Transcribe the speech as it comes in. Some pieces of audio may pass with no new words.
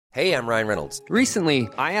Hey, I'm Ryan Reynolds. Recently,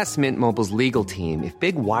 I asked Mint Mobile's legal team if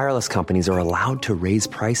big wireless companies are allowed to raise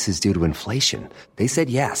prices due to inflation. They said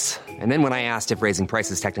yes. And then when I asked if raising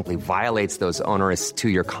prices technically violates those onerous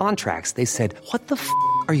two-year contracts, they said, "What the f***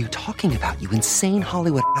 are you talking about, you insane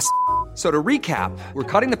Hollywood ass?" So to recap, we're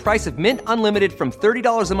cutting the price of Mint Unlimited from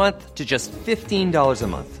 $30 a month to just $15 a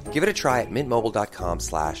month. Give it a try at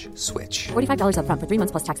mintmobile.com/switch. $45 up front for 3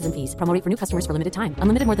 months plus taxes and fees. Promo rate for new customers for limited time.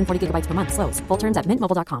 Unlimited more than 40 gigabytes per month. Slows full terms at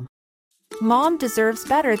mintmobile.com. Mom deserves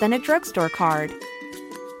better than a drugstore card.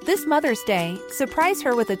 This Mother's Day, surprise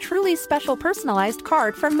her with a truly special personalized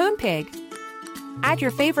card from Moonpig. Add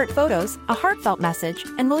your favorite photos, a heartfelt message,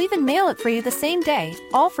 and we'll even mail it for you the same day,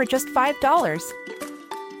 all for just $5.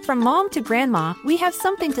 From mom to grandma, we have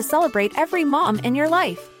something to celebrate every mom in your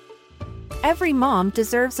life. Every mom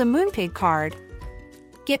deserves a Moonpig card.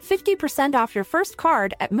 Get 50% off your first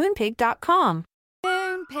card at moonpig.com.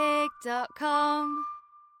 Moonpig.com.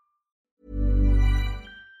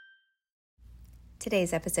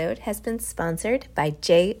 Today's episode has been sponsored by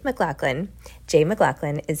J. McLaughlin. J.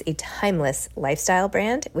 McLaughlin is a timeless lifestyle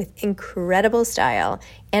brand with incredible style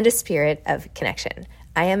and a spirit of connection.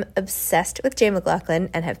 I am obsessed with J. McLaughlin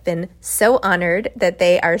and have been so honored that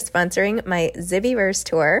they are sponsoring my Zibbyverse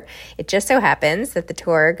tour. It just so happens that the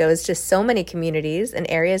tour goes to so many communities and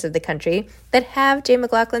areas of the country that have J.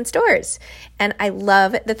 McLaughlin stores. And I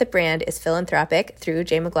love that the brand is philanthropic through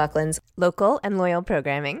J. McLaughlin's local and loyal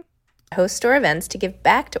programming. Host store events to give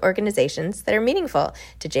back to organizations that are meaningful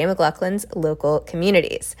to J. McLaughlin's local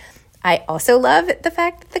communities. I also love the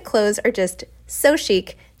fact that the clothes are just so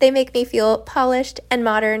chic. They make me feel polished and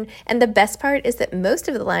modern, and the best part is that most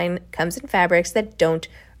of the line comes in fabrics that don't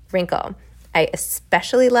wrinkle. I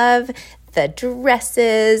especially love the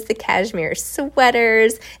dresses, the cashmere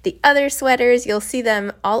sweaters, the other sweaters. You'll see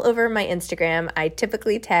them all over my Instagram. I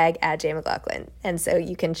typically tag at J. McLaughlin, and so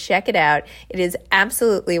you can check it out. It is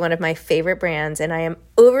absolutely one of my favorite brands, and I am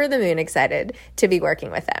over the moon excited to be working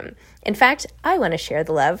with them. In fact, I want to share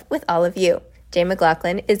the love with all of you. J.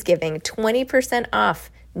 McLaughlin is giving 20% off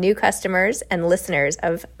new customers and listeners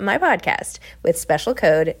of my podcast with special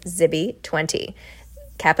code ZIBBY20,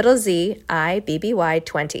 capital ZIBBY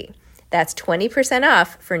 20. That's 20%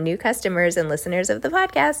 off for new customers and listeners of the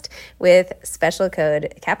podcast with special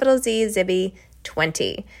code capital Z ZIBBY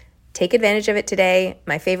 20. Take advantage of it today.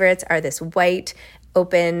 My favorites are this white,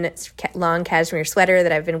 open, long cashmere sweater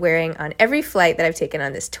that I've been wearing on every flight that I've taken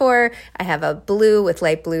on this tour. I have a blue with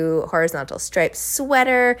light blue horizontal striped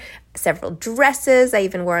sweater, several dresses I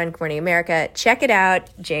even wore on Good Morning America. Check it out,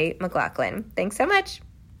 J. McLaughlin. Thanks so much.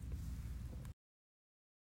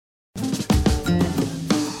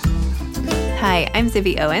 Hi, I'm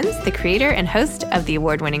Zibby Owens, the creator and host of the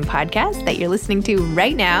award-winning podcast that you're listening to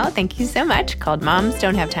right now. Thank you so much, called Moms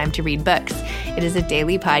Don't Have Time to Read Books. It is a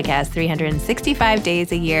daily podcast, 365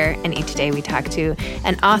 days a year, and each day we talk to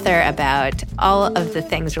an author about all of the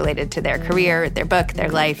things related to their career, their book, their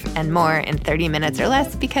life, and more in 30 minutes or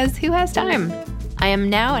less, because who has time? I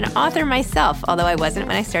am now an author myself, although I wasn't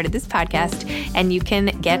when I started this podcast, and you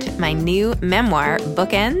can get my new memoir,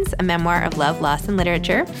 Bookends, a memoir of love, loss, and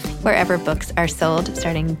literature, wherever books are sold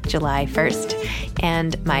starting July 1st.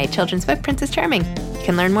 And my children's book, Princess Charming. You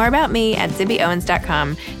can learn more about me at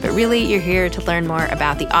zibbyowens.com, but really you're here to learn more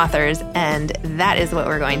about the authors, and that is what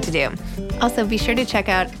we're going to do. Also, be sure to check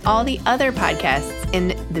out all the other podcasts in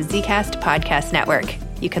the Zcast Podcast Network.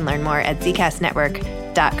 You can learn more at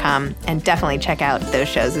zcastnetwork.com and definitely check out those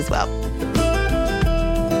shows as well.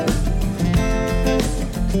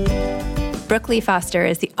 Brooke Lee Foster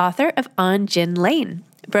is the author of On Gin Lane.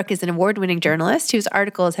 Brooke is an award-winning journalist whose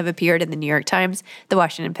articles have appeared in the New York Times, the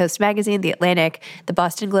Washington Post Magazine, the Atlantic, the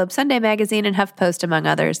Boston Globe Sunday Magazine, and HuffPost, among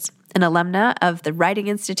others. An alumna of the Writing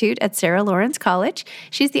Institute at Sarah Lawrence College,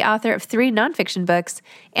 she's the author of 3 nonfiction books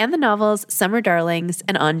and the novels Summer Darlings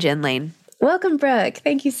and On Gin Lane. Welcome, Brooke.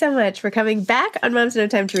 Thank you so much for coming back on Moms Don't Have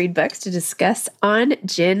Time to Read Books to discuss On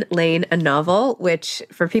Gin Lane, a novel, which,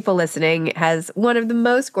 for people listening, has one of the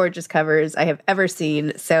most gorgeous covers I have ever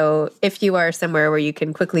seen. So if you are somewhere where you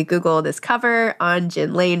can quickly Google this cover, On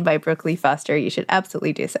Gin Lane by Brooke Lee Foster, you should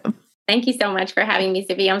absolutely do so. Thank you so much for having me,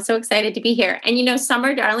 Zibby. I'm so excited to be here. And you know,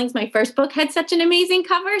 Summer Darlings, my first book, had such an amazing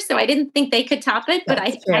cover, so I didn't think they could top it, but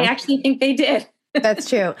I actually think they did. That's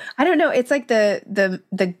true. I don't know. It's like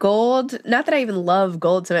the gold, not that I even love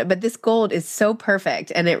gold so much, but this gold is so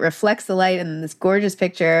perfect and it reflects the light in this gorgeous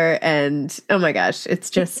picture. And oh my gosh, it's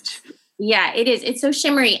just... Yeah, it is. It's so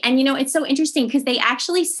shimmery. And you know, it's so interesting because they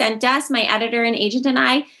actually sent us, my editor and agent and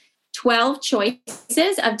I, 12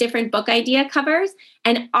 choices of different book idea covers.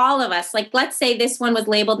 And all of us, like, let's say this one was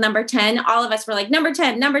labeled number 10. All of us were like, number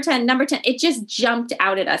 10, number 10, number 10. It just jumped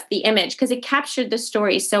out at us, the image, because it captured the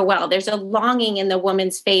story so well. There's a longing in the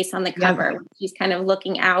woman's face on the cover. Yep. She's kind of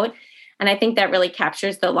looking out. And I think that really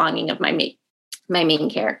captures the longing of my main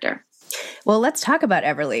character. Well, let's talk about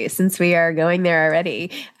Everly since we are going there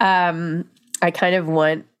already. I kind of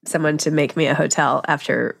want someone to make me a hotel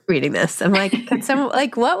after reading this. I'm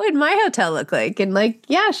like, what would my hotel look like? And like,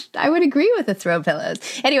 yeah, I would agree with the throw pillows.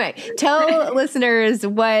 Anyway, tell listeners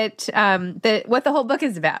what the whole book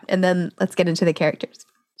is about, and then let's get into the characters.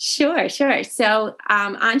 Sure. So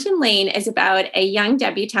Anjun Lane is about a young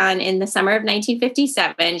debutante in the summer of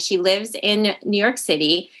 1957. She lives in New York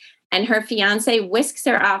City, and her fiance whisks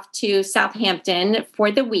her off to Southampton for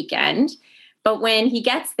the weekend. But when he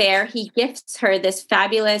gets there, he gifts her this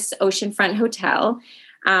fabulous oceanfront hotel,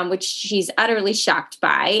 which she's utterly shocked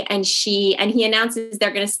by. And he announces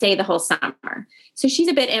they're going to stay the whole summer. So she's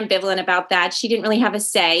a bit ambivalent about that. She didn't really have a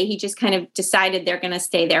say. He just kind of decided they're going to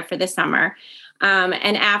stay there for the summer.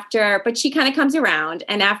 But she kind of comes around,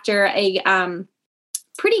 and after a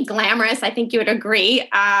pretty glamorous, I think you would agree,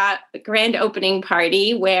 grand opening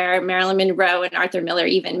party where Marilyn Monroe and Arthur Miller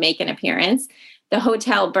even make an appearance, the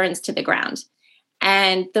hotel burns to the ground.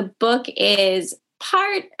 And the book is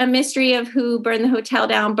part a mystery of who burned the hotel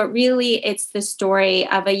down, but really it's the story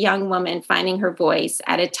of a young woman finding her voice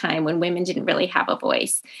at a time when women didn't really have a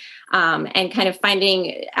voice. And kind of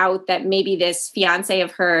finding out that maybe this fiance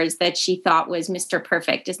of hers that she thought was Mr.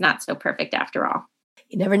 Perfect is not so perfect after all.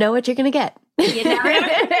 You never know what you're going to get. You never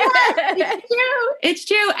know. It's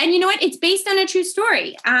true. And you know what? It's based on a true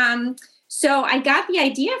story. So I got the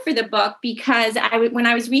idea for the book because when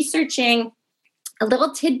I was researching a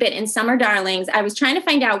little tidbit in Summer Darlings, I was trying to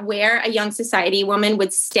find out where a young society woman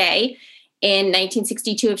would stay in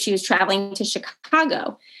 1962 if she was traveling to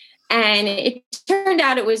Chicago. And it turned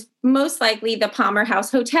out it was most likely the Palmer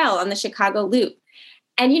House Hotel on the Chicago Loop.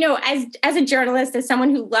 And, you know, as a journalist, as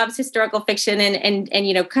someone who loves historical fiction and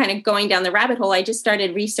you know, kind of going down the rabbit hole, I just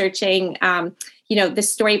started researching, the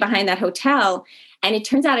story behind that hotel. And it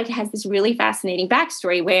turns out it has this really fascinating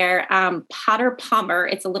backstory where Potter Palmer,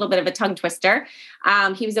 it's a little bit of a tongue twister.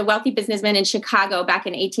 He was a wealthy businessman in Chicago back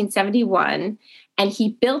in 1871. And he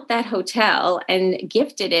built that hotel and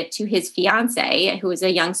gifted it to his fiance, who was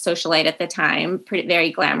a young socialite at the time,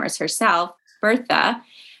 very glamorous herself, Bertha.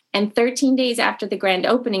 And 13 days after the grand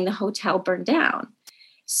opening, the hotel burned down.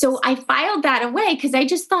 So I filed that away because I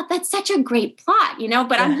just thought that's such a great plot, you know,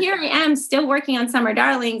 but here I am still working on Summer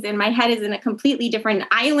Darlings and my head is in a completely different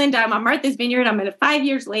island. I'm on Martha's Vineyard. I'm at 5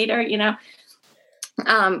 years later, you know.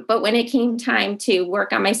 But when it came time to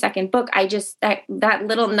work on my second book, that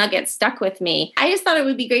little nugget stuck with me. I just thought it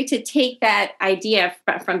would be great to take that idea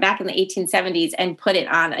from back in the 1870s and put it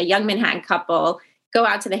on a young Manhattan couple, go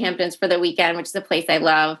out to the Hamptons for the weekend, which is a place I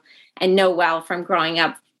love and know well from growing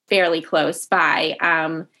up fairly close by,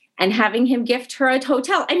 and having him gift her a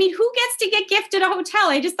hotel. I mean, who gets to get gifted a hotel?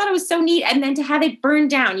 I just thought it was so neat. And then to have it burned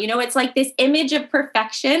down, you know, it's like this image of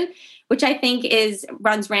perfection, which I think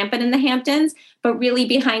runs rampant in the Hamptons, but really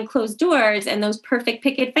behind closed doors and those perfect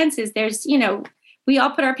picket fences, there's, you know, we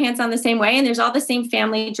all put our pants on the same way and there's all the same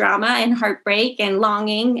family drama and heartbreak and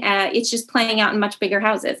longing. It's just playing out in much bigger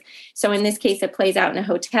houses. So in this case, it plays out in a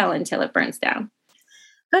hotel until it burns down.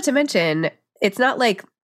 Not to mention, it's not like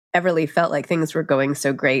Everly felt like things were going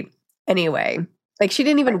so great anyway. Like she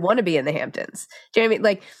didn't even want to be in the Hamptons. Do you know what I mean?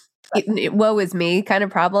 Like, woe is me kind of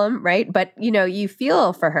problem, right? But, you know, you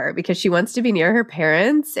feel for her because she wants to be near her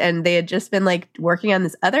parents and they had just been like working on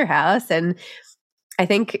this other house. And I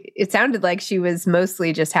think it sounded like she was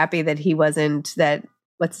mostly just happy that he wasn't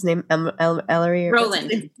what's his name? Ellery?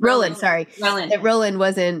 Roland, sorry. That Roland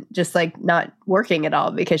wasn't just like not working at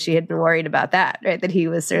all because she had been worried about that, right? That he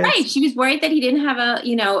was sort of... Right. She was worried that he didn't have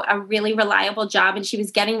a really reliable job and she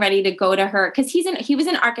was getting ready to go to her because he was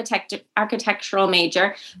an architectural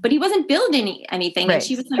major, but he wasn't building anything. Right. And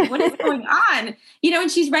she was like, what is going on? You know,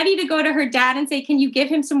 and she's ready to go to her dad and say, can you give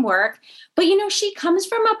him some work? But, you know, she comes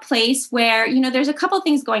from a place where, you know, there's a couple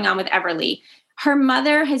things going on with Everly. Her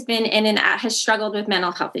mother has been has struggled with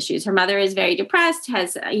mental health issues. Her mother is very depressed,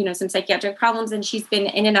 has, some psychiatric problems, and she's been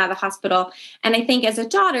in and out of the hospital. And I think as a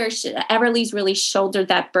daughter, Everly's really shouldered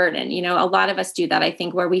that burden. You know, a lot of us do that, I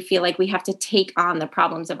think, where we feel like we have to take on the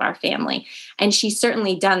problems of our family. And she's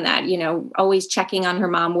certainly done that, you know, always checking on her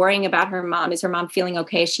mom, worrying about her mom. Is her mom feeling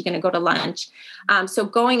okay? Is she going to go to lunch? So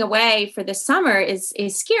going away for the summer is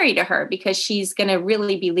scary to her because she's going to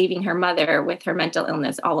really be leaving her mother with her mental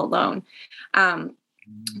illness all alone.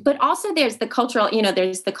 But also there's the cultural,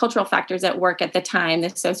 there's the cultural factors at work at the time, the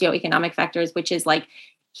socioeconomic factors, which is like,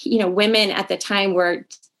 women at the time were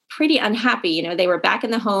pretty unhappy. They were back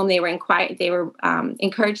in the home. They were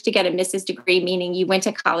encouraged to get a Mrs. degree, meaning you went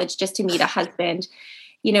to college just to meet a husband.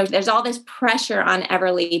 There's all this pressure on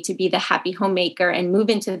Everly to be the happy homemaker and move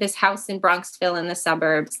into this house in Bronxville in the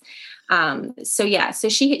suburbs. So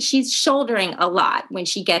she's shouldering a lot when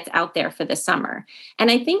she gets out there for the summer.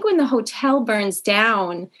 And I think when the hotel burns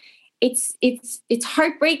down, it's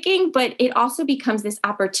heartbreaking, but it also becomes this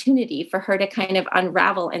opportunity for her to kind of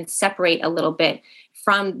unravel and separate a little bit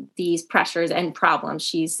from these pressures and problems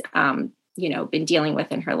she's, been dealing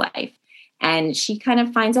with in her life. And she kind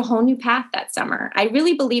of finds a whole new path that summer. I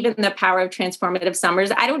really believe in the power of transformative summers.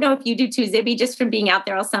 I don't know if you do too, Zibby, just from being out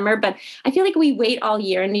there all summer, but I feel like we wait all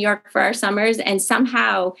year in New York for our summers. And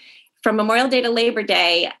somehow from Memorial Day to Labor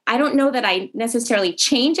Day, I don't know that I necessarily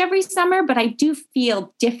change every summer, but I do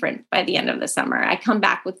feel different by the end of the summer. I come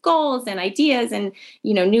back with goals and ideas and,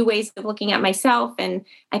 new ways of looking at myself. And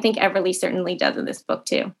I think Everly certainly does in this book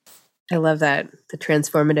too. I love that. The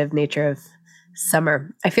transformative nature of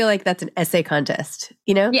summer. I feel like that's an essay contest,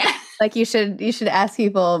 Yeah. Like you should ask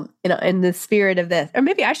people, in the spirit of this, or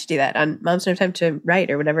maybe I should do that on Moms Don't Have Time to Write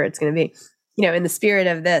or whatever it's going to be, in the spirit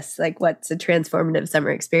of this, like what's a transformative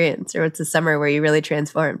summer experience or what's a summer where you really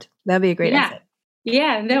transformed? That'd be a great essay.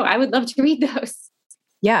 Yeah. No, I would love to read those.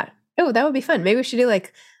 Yeah. Oh, that would be fun. Maybe we should do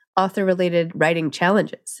like author related writing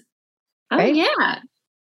challenges. Right? Oh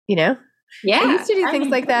yeah. Yeah. I used to do things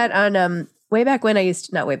like that on, way back when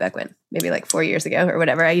not way back when, maybe like 4 years ago or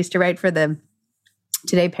whatever. I used to write for the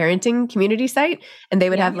Today Parenting community site, and they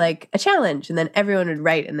would have like a challenge, and then everyone would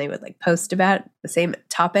write and they would like post about the same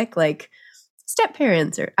topic, like step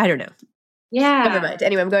parents, or I don't know. Yeah. Never mind.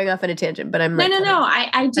 Anyway, I'm going off on a tangent, but I'm no.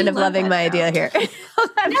 I do kind of loving my idea here.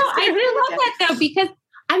 I really love that though, because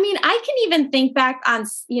I can even think back on,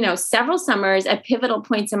 several summers at pivotal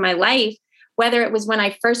points in my life, whether it was when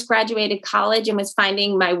I first graduated college and was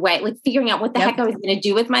finding my way, like figuring out what the heck I was going to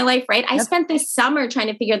do with my life, right? I spent this summer trying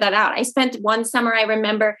to figure that out. I spent one summer, I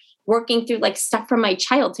remember working through like stuff from my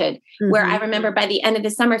childhood, where I remember by the end of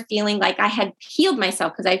the summer feeling like I had healed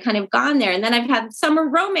myself because I'd kind of gone there. And then I've had summer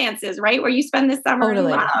romances, right? Where you spend the summer in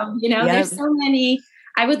love, there's so many.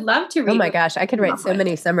 I would love to read. Oh my gosh, I could write so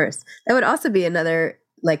many summers. That would also be another,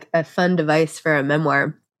 like a fun device for a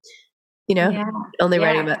memoir. Only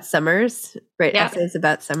writing about summers, write essays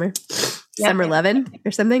about summer, summer lovin'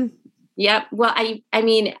 or something. Yep. Well, I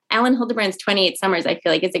mean, Ellen Hildebrand's 28 Summers, I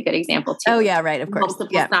feel like is a good example too. Oh yeah, right. Of course.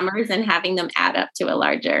 Multiple summers and having them add up to a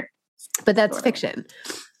larger. But that's fiction.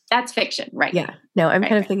 That's fiction, right? Yeah. No, I'm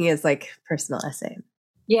kind of thinking as like personal essay.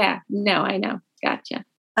 Yeah. No, I know. Gotcha.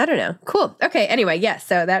 I don't know. Cool. Okay. Anyway, yes.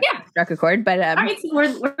 So that struck a chord. But all right, so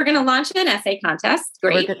we're going to launch an essay contest.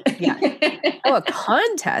 Great. Oh, a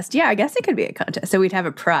contest. Yeah, I guess it could be a contest. So we'd have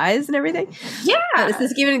a prize and everything. Yeah. This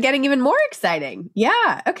is getting even more exciting.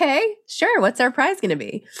 Yeah. Okay. Sure. What's our prize going to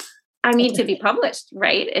be? I mean, to be published,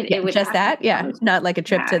 right? It would just that. Yeah. Not like a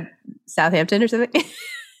trip to Southampton or something.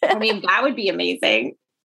 I mean, that would be amazing.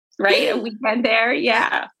 Right? A weekend there.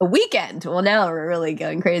 Yeah. A weekend. Well, now we're really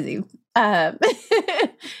going crazy. All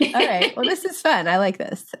right. Well, this is fun. I like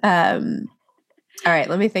this. All right.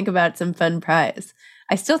 Let me think about some fun prize.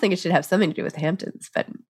 I still think it should have something to do with the Hamptons, but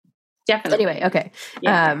definitely. Anyway. Okay.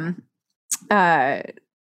 Yeah.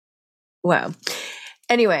 Wow.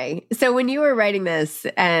 Anyway, so when you were writing this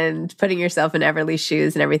and putting yourself in Everly's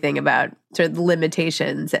shoes and everything about sort of the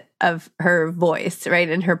limitations of her voice, right,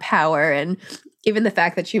 and her power, and even the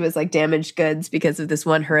fact that she was like damaged goods because of this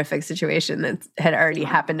one horrific situation that had already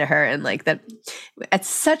happened to her, and like that at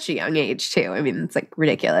such a young age too. I mean, it's like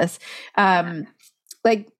ridiculous.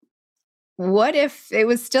 Like, what if it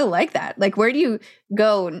was still like that? Like, where do you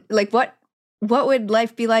go? Like, what would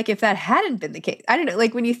life be like if that hadn't been the case? I don't know.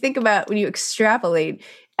 Like when you extrapolate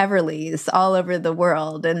Everly's all over the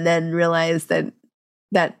world and then realize that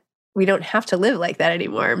we don't have to live like that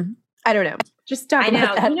anymore. I don't know. Just talk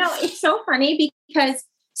about that. It's so funny because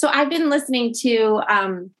I've been listening to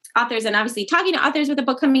authors and obviously talking to authors with a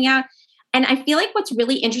book coming out. And I feel like what's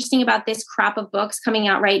really interesting about this crop of books coming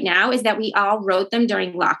out right now is that we all wrote them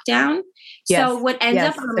during lockdown. Yes. So what ends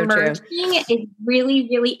up emerging is really,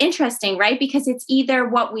 really interesting, right? Because it's either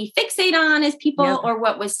what we fixate on as people or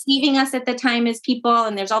what was saving us at the time as people.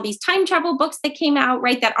 And there's all these time travel books that came out,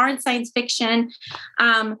 right, that aren't science fiction.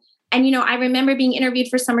 And, I remember being interviewed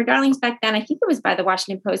for Summer Darlings back then. I think it was by the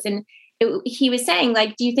Washington Post. And he was saying,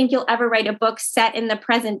 like, do you think you'll ever write a book set in the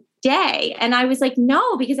present day? And I was like,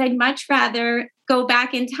 no, because I'd much rather go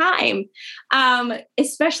back in time,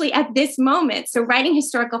 especially at this moment. So writing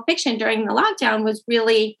historical fiction during the lockdown was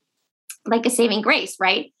really like a saving grace,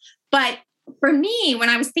 right? But for me, when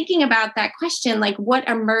I was thinking about that question, like what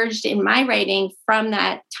emerged in my writing from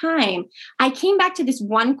that time, I came back to this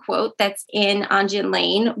one quote that's in Anjin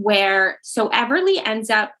Lane, where so Everly ends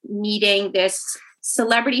up meeting this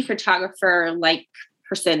celebrity photographer like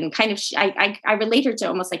person, kind of, I relate her to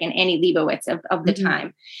almost like an Annie Leibovitz of the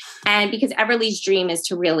time. And because Everly's dream is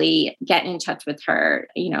to really get in touch with her,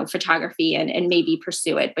 photography and maybe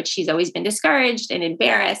pursue it, but she's always been discouraged and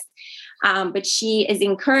embarrassed. But she is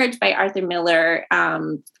encouraged by Arthur Miller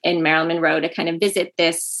and Marilyn Monroe to kind of visit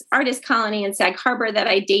this artist colony in Sag Harbor that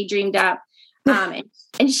I daydreamed up.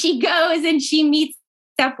 And she goes and she meets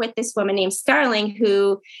up with this woman named Starling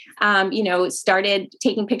who, started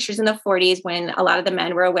taking pictures in the 40s when a lot of the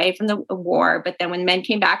men were away from the war. But then when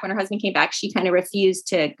her husband came back, she kind of refused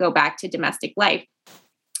to go back to domestic life.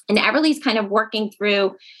 And Everly's kind of working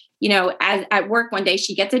through, as at work one day,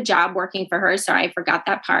 she gets a job working for her. Sorry, I forgot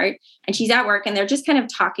that part. And she's at work and they're just kind of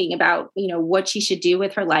talking about, what she should do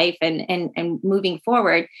with her life and moving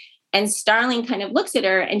forward. And Starling kind of looks at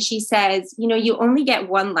her and she says, you only get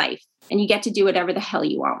one life and you get to do whatever the hell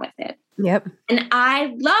you want with it. Yep. And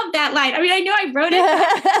I love that line. I mean, I know I wrote it,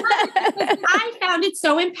 but I found it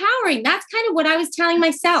so empowering. That's kind of what I was telling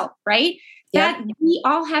myself, right? Yep. That we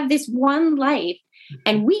all have this one life.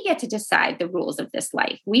 And we get to decide the rules of this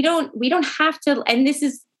life. We don't have to, and this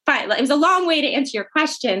is fine. It was a long way to answer your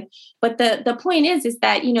question. But the point is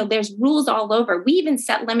that, there's rules all over. We even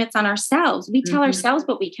set limits on ourselves. We tell ourselves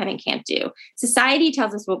what we can and can't do. Society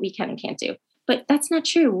tells us what we can and can't do. But that's not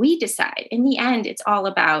true. We decide. In the end, it's all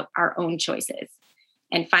about our own choices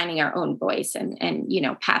and finding our own voice and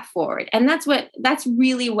path forward. And that's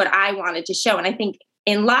really what I wanted to show. And I think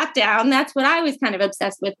in lockdown, that's what I was kind of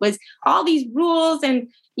obsessed with, was all these rules and,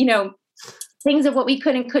 things of what we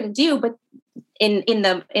could and couldn't do, but in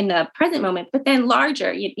the present moment, but then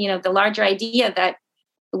larger, the larger idea that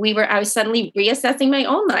I was suddenly reassessing my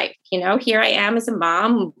own life. Here I am as a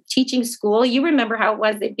mom teaching school. You remember how it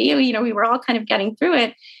was at BU, we were all kind of getting through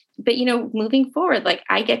it, but, moving forward, like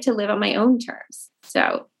I get to live on my own terms.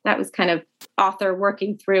 So that was kind of author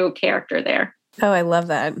working through a character there. Oh, I love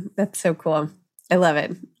that. That's so cool. I love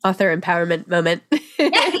it. Author empowerment moment.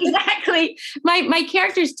 Yeah, exactly. My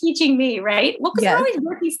character's teaching me, right? Well, because we're always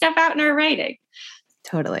working stuff out in our writing.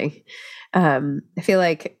 Totally. I feel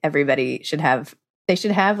like everybody should have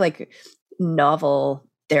like novel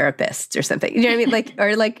therapists or something. You know what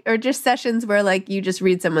I mean? Or just sessions where like you just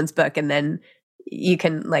read someone's book and then you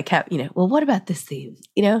can like have, well, what about this theme?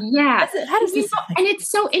 Yeah. How does this and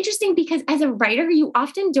it's so interesting because as a writer, you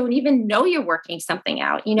often don't even know you're working something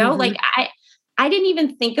out, like I didn't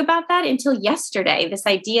even think about that until yesterday, this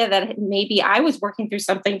idea that maybe I was working through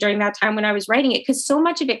something during that time when I was writing it, because so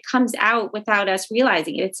much of it comes out without us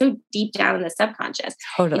realizing it. It's so deep down in the subconscious.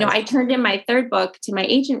 Totally. I turned in my third book to my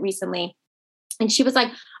agent recently, and she was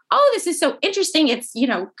like, oh, this is so interesting. It's,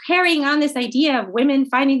 carrying on this idea of women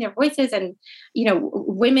finding their voices and,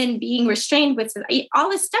 women being restrained with all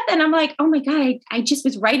this stuff. And I'm like, oh my God, I just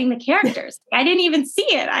was writing the characters. I didn't even see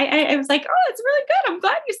it. I was like, oh, it's really good. I'm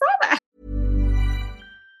glad you saw that.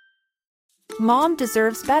 Mom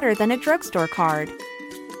deserves better than a drugstore card.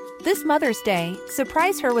 This Mother's Day,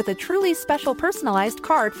 surprise her with a truly special personalized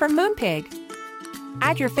card from Moonpig.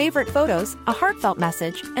 Add your favorite photos, a heartfelt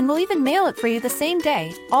message, and we'll even mail it for you the same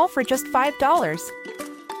day, all for just $5.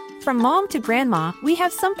 From mom to grandma, we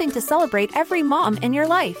have something to celebrate every mom in your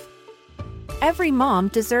life. Every mom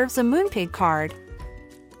deserves a Moonpig card.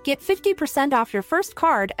 Get 50% off your first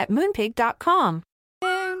card at Moonpig.com.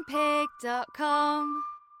 Moonpig.com.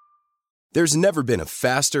 There's never been a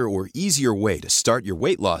faster or easier way to start your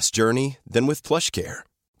weight loss journey than with PlushCare.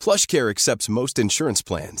 PlushCare accepts most insurance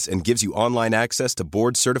plans and gives you online access to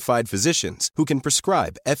board-certified physicians who can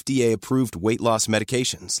prescribe FDA-approved weight loss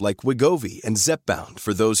medications like Wegovy and Zepbound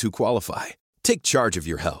for those who qualify. Take charge of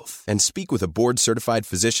your health and speak with a board-certified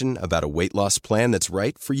physician about a weight loss plan that's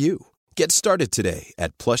right for you. Get started today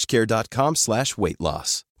at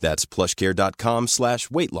plushcare.com/weight-loss. That's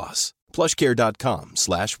plushcare.com/weight-loss.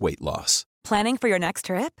 plushcare.com/weight-loss. Planning for your next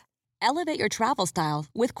trip? Elevate your travel style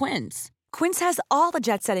with Quince. Quince has all the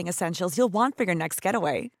jet-setting essentials you'll want for your next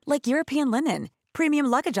getaway, like European linen, premium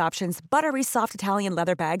luggage options, buttery soft Italian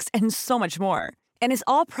leather bags, and so much more. And is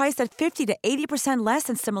all priced at 50 to 80% less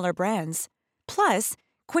than similar brands. Plus,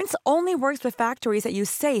 Quince only works with factories that use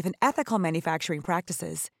safe and ethical manufacturing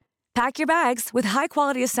practices. Pack your bags with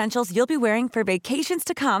high-quality essentials you'll be wearing for vacations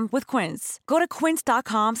to come with Quince. Go to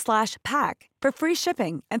quince.com/pack for free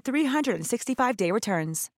shipping and 365-day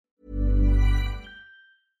returns.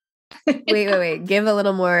 Wait. Give a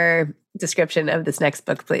little more description of this next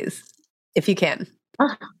book, please, if you can.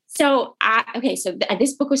 So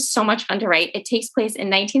this book was so much fun to write. It takes place in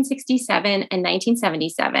 1967 and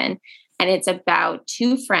 1977. And it's about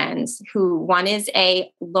two friends who, one is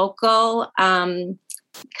a local, a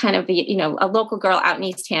local girl out in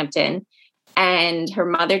East Hampton, and her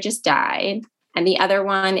mother just died. And the other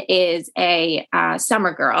one is a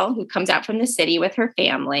summer girl who comes out from the city with her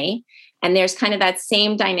family. And there's kind of that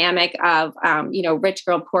same dynamic of, rich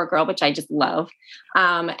girl, poor girl, which I just love.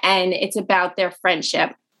 And it's about their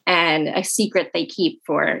friendship and a secret they keep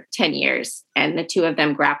for 10 years and the two of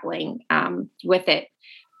them grappling with it.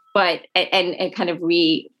 But, and kind of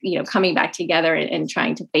coming back together and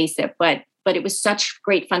trying to face it. But it was such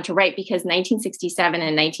great fun to write because 1967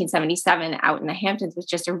 and 1977 out in the Hamptons was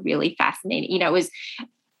just a really fascinating,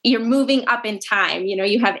 you're moving up in time.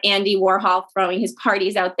 You have Andy Warhol throwing his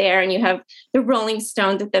parties out there, and you have the Rolling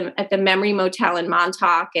Stones at the Memory Motel in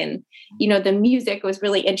Montauk. And, the music was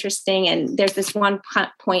really interesting. And there's this one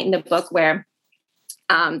point in the book where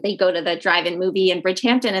they go to the drive-in movie in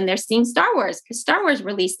Bridgehampton and they're seeing Star Wars because Star Wars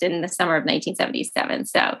released in the summer of 1977.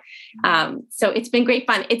 So it's been great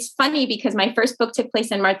fun. It's funny because my first book took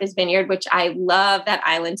place in Martha's Vineyard, which I love that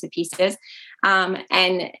island to pieces.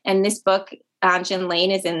 And this book, Gin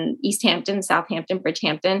Lane, is in East Hampton, Southampton,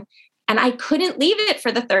 Bridgehampton. And I couldn't leave it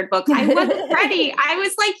for the third book. I wasn't ready. I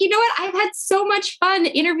was like, you know what? I've had so much fun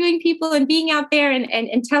interviewing people and being out there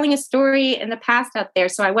and telling a story in the past out there.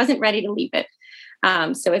 So I wasn't ready to leave it.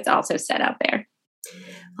 So it's also set out there.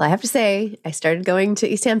 Well, I have to say, I started going to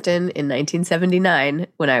East Hampton in 1979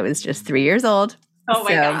 when I was just 3 years old. Oh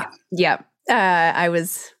my God. Yeah. I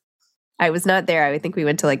was not there. I think we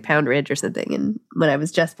went to like Pound Ridge or something, and when I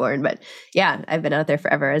was just born. But yeah, I've been out there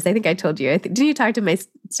forever. As I think I told you. Did you talk to my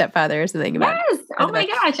stepfather or something about? Yes. Oh my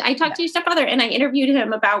gosh. I talked to your stepfather and I interviewed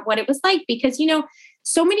him about what it was like because,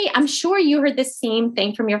 so many, I'm sure you heard the same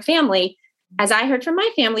thing from your family as I heard from my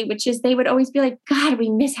family, which is they would always be like, God, we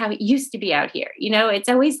miss how it used to be out here. It's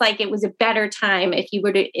always like it was a better time if you were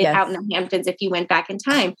out in the Hamptons, if you went back in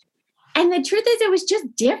time. And the truth is it was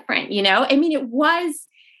just different, I mean, it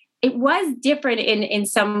was different in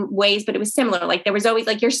some ways, but it was similar. Like there was always,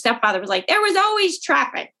 like your stepfather was like, there was always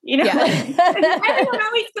traffic, Yeah. Everyone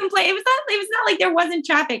always complained. It was not like there wasn't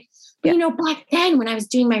traffic. But, back then when I was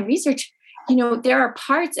doing my research, there are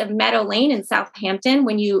parts of Meadow Lane in Southampton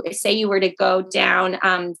when you say you were to go down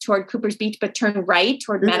toward Cooper's Beach, but turn right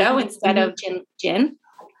toward Meadow instead of Gin.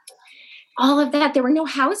 All of that, there were no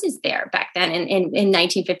houses there back then in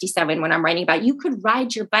 1957 when I'm writing about. You could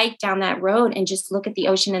ride your bike down that road and just look at the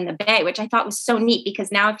ocean and the bay, which I thought was so neat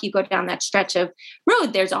because now if you go down that stretch of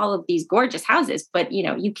road, there's all of these gorgeous houses, but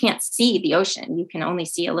you can't see the ocean. You can only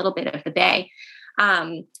see a little bit of the bay.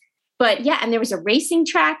 But yeah, and there was a racing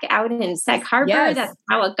track out in Sag Harbor. Yes. That's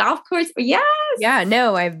how a golf course. Yes. Yeah,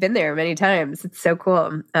 no, I've been there many times. It's so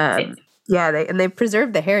cool. They've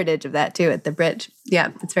preserved the heritage of that too at the bridge. Yeah,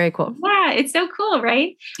 it's very cool. Yeah, it's so cool,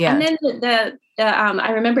 right? Yeah. And then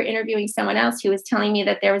I remember interviewing someone else who was telling me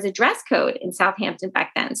that there was a dress code in Southampton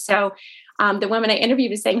back then. So the woman I interviewed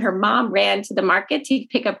was saying her mom ran to the market to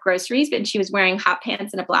pick up groceries, and she was wearing hot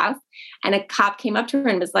pants and a blouse. And a cop came up to her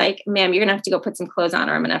and was like, ma'am, you're going to have to go put some clothes on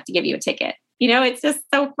or I'm going to have to give you a ticket. It's just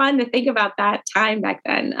so fun to think about that time back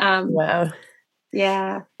then. Wow.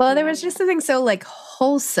 Yeah. Well, there was just something so like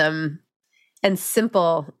wholesome and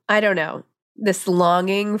simple. I don't know. This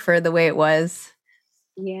longing for the way it was.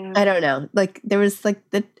 Yeah. I don't know. Like there was like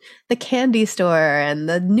the candy store and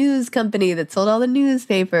the news company that sold all the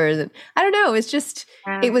newspapers. And I don't know. It's just,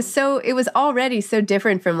 it was already so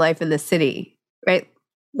different from life in the city. Right.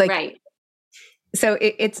 Right. So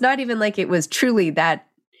it's not even like it was truly that,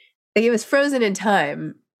 like it was frozen in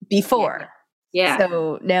time before. Yeah.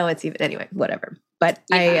 So now it's even, anyway, whatever. But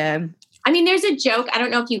yeah. I mean, there's a joke. I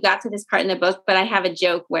don't know if you got to this part in the book, but I have a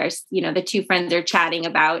joke where, the two friends are chatting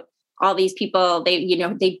about all these people.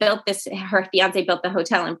 They built this, her fiance built the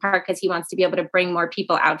hotel in Park because he wants to be able to bring more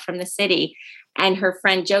people out from the city. And her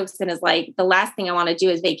friend jokes and is like, the last thing I want to do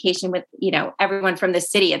is vacation with, everyone from the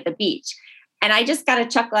city at the beach. And I just got a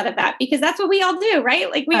chuckle out of that because that's what we all do,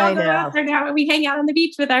 right? Like we all go out there now and we hang out on the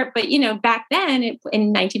beach with but back then in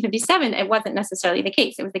 1957, it wasn't necessarily the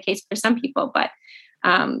case. It was the case for some people, but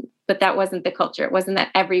that wasn't the culture. It wasn't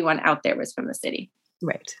that everyone out there was from the city.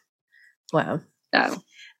 Right. Wow. So,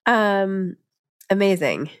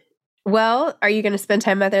 amazing. Well, are you going to spend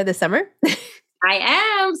time out there this summer? I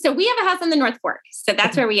am. So we have a house on the North Fork. So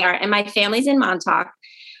that's where we are. And my family's in Montauk.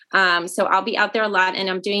 So I'll be out there a lot and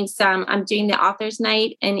I'm doing the author's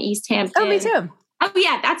night in East Hampton. Oh, me too. Oh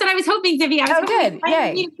yeah, that's what I was hoping, Zibby. I was hoping good.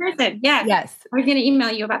 Yay. in person. Yeah. Yes. I was going to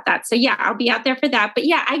email you about that. So yeah, I'll be out there for that. But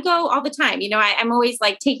yeah, I go all the time. I'm always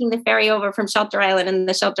like taking the ferry over from Shelter Island and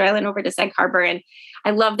the Shelter Island over to Sag Harbor. And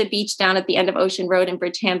I love the beach down at the end of Ocean Road in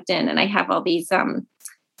Bridgehampton. And I have all these,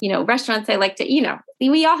 restaurants I like to,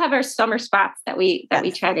 we all have our summer spots that we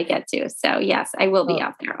try to get to. So yes, I will be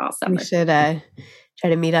out there all summer. We should try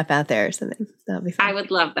to meet up out there or something. That'll be fun. I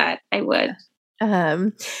would love that. I would.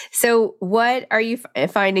 So what are you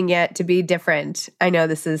finding yet to be different? I know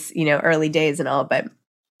this is, early days and all, but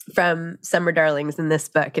from Summer Darlings in this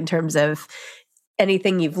book, in terms of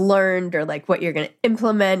anything you've learned or like what you're going to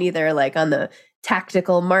implement, either like on the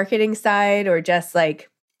tactical marketing side or just like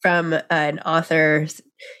from an author's,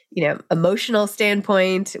 emotional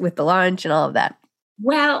standpoint with the launch and all of that.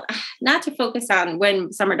 Well, not to focus on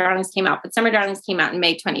when Summer Darlings came out, but Summer Darlings came out in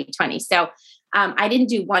May 2020. So I didn't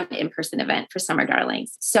do one in-person event for Summer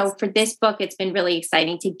Darlings. So for this book, it's been really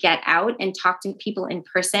exciting to get out and talk to people in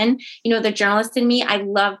person. The journalist in me, I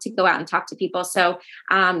love to go out and talk to people. So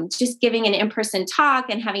just giving an in-person talk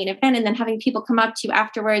and having an event and then having people come up to you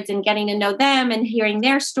afterwards and getting to know them and hearing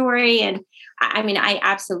their story. And I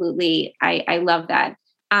absolutely love that.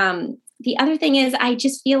 The other thing is I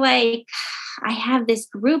just feel like I have this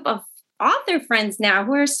group of author friends now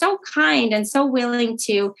who are so kind and so willing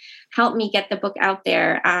to help me get the book out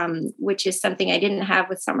there, which is something I didn't have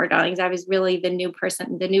with Summer Darlings. I was really the new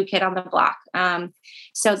person, the new kid on the block.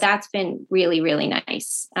 So that's been really, really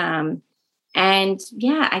nice. And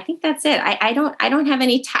yeah, I think that's it. I don't have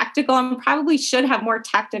any tactical. I probably should have more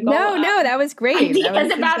tactical. No, that was great.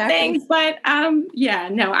 Ideas about things, but I'm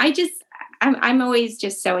always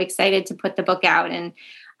just so excited to put the book out, and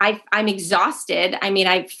I'm exhausted.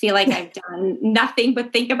 I feel like I've done nothing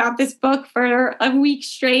but think about this book for a week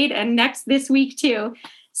straight and this week too.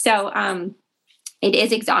 So it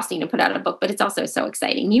is exhausting to put out a book, but it's also so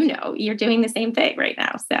exciting. You're doing the same thing right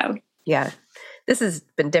now. So yeah, this has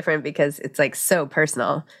been different because it's like so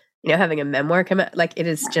personal, having a memoir come out, like it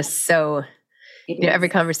is just so, every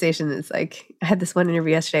conversation is like, I had this one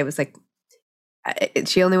interview yesterday. It was like,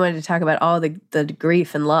 she only wanted to talk about all the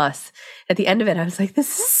grief and loss. At the end of it, I was like,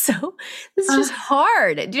 this is just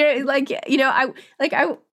hard. You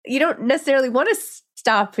don't necessarily want to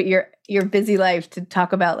stop your busy life to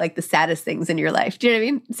talk about like the saddest things in your life. Do you know what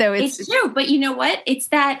I mean? So it's true. But you know what? It's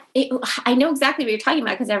that I know exactly what you're talking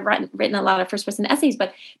about because I've written a lot of first person essays,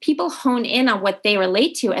 but people hone in on what they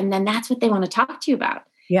relate to. And then that's what they want to talk to you about.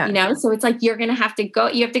 Yeah. So it's like, you're going to have to go,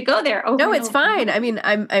 you have to go there. No, it's fine.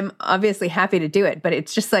 I'm obviously happy to do it, but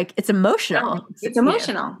it's just like, it's emotional. It's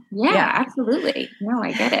emotional. Yeah, absolutely. No,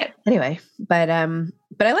 I get it. Anyway, but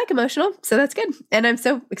I like emotional, so that's good. And I'm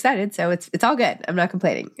so excited. So it's all good. I'm not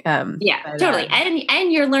complaining. Totally.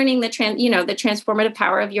 And you're learning the transformative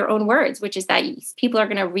power of your own words, which is that people are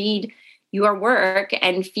going to read your work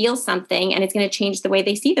and feel something, and it's going to change the way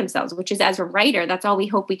they see themselves, which is, as a writer, that's all we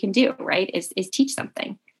hope we can do, right? Is teach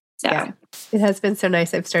something. So yeah. It has been so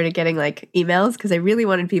nice. I've started getting like emails because I really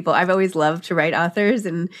wanted people. I've always loved to write authors.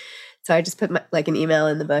 And so I just put an email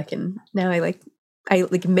in the book, and now I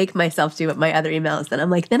make myself do my other emails. Then I'm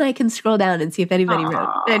like, then I can scroll down and see if anybody wrote.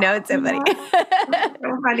 I know, it's so funny. That's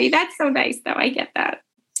so funny. That's so nice though. I get that.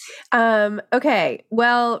 Okay.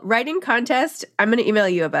 Well, writing contest, I'm going to email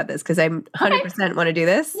you about this because I'm 100% want to do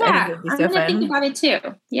this. Yeah, I think it'd be so fun. Think about it too.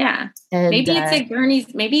 Yeah. And, maybe it's at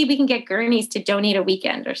Gurney's. Maybe we can get Gurney's to donate a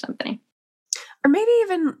weekend or something. Or maybe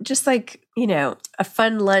even just like, a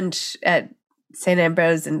fun lunch at St.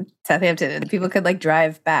 Ambrose in Southampton, and people could like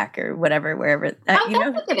drive back or whatever, wherever. That's a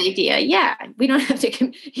good idea. Yeah, we don't have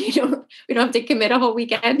to. We don't have to commit a whole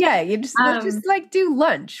weekend. Yeah, you just let's just like do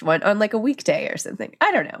lunch on like a weekday or something.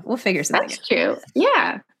 I don't know. We'll figure something. That's true.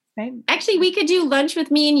 Yeah. Right. Actually, we could do lunch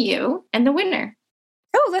with me and you and the winner.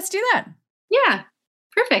 Oh, let's do that. Yeah.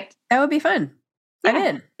 Perfect. That would be fun. Yeah.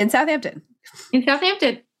 I'm in Southampton. In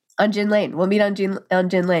Southampton. On Gin Lane. We'll meet on Gin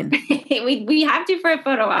Lane. we have to for a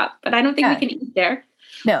photo op, but I don't think we can eat there.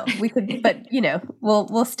 No, we could, but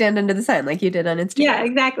we'll stand under the sign like you did on Instagram. Yeah,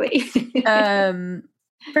 exactly.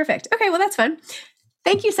 Perfect. Okay, well that's fun.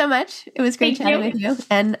 Thank you so much. It was great chatting with you,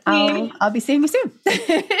 and I'll be seeing you soon.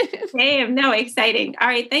 Damn, no, exciting. All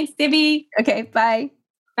right, thanks, Zibby. Okay, bye.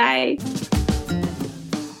 Bye.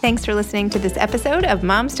 Thanks for listening to this episode of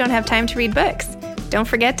Moms Don't Have Time to Read Books. Don't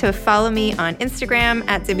forget to follow me on Instagram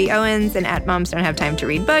at Zibby Owens and at Moms Don't Have Time to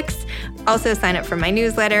Read Books. Also sign up for my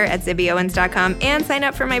newsletter at zibbyowens.com and sign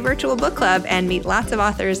up for my virtual book club and meet lots of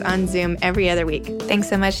authors on Zoom every other week. Thanks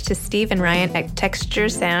so much to Steve and Ryan at Texture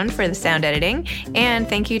Sound for the sound editing. And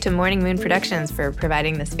thank you to Morning Moon Productions for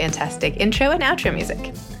providing this fantastic intro and outro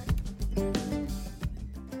music.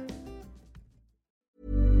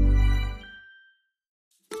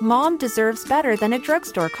 Mom deserves better than a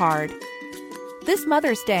drugstore card. This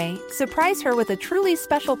Mother's Day, surprise her with a truly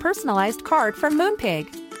special personalized card from Moonpig.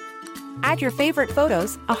 Add your favorite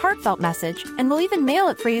photos, a heartfelt message, and we'll even mail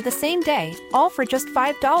it for you the same day, all for just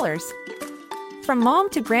 $5. From mom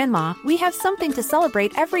to grandma, we have something to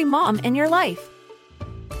celebrate every mom in your life.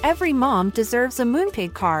 Every mom deserves a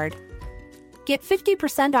Moonpig card. Get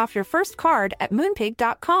 50% off your first card at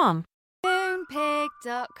moonpig.com.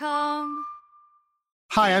 Moonpig.com.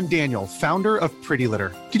 Hi, I'm Daniel, founder of Pretty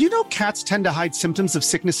Litter. Did you know cats tend to hide symptoms of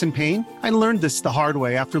sickness and pain? I learned this the hard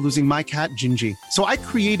way after losing my cat, Gingy. So I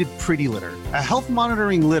created Pretty Litter, a health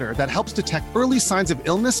monitoring litter that helps detect early signs of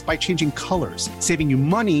illness by changing colors, saving you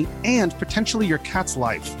money and potentially your cat's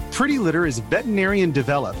life. Pretty Litter is veterinarian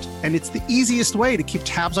developed, and it's the easiest way to keep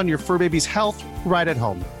tabs on your fur baby's health right at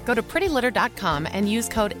home. Go to prettylitter.com and use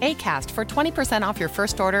code ACAST for 20% off your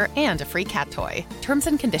first order and a free cat toy. Terms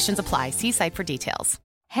and conditions apply. See site for details.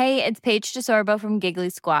 Hey, it's Paige DeSorbo from Giggly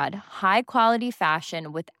Squad. High quality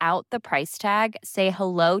fashion without the price tag. Say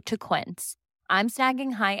hello to Quince. I'm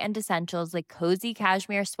snagging high-end essentials like cozy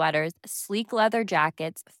cashmere sweaters, sleek leather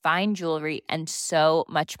jackets, fine jewelry, and so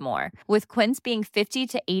much more. With Quince being 50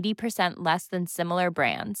 to 80% less than similar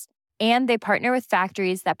brands. And they partner with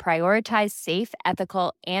factories that prioritize safe,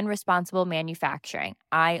 ethical, and responsible manufacturing.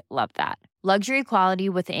 I love that. Luxury quality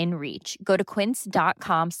within reach. Go to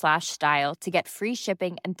quince.com/style to get free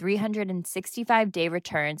shipping and 365-day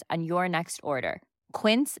returns on your next order.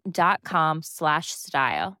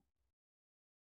 Quince.com/style.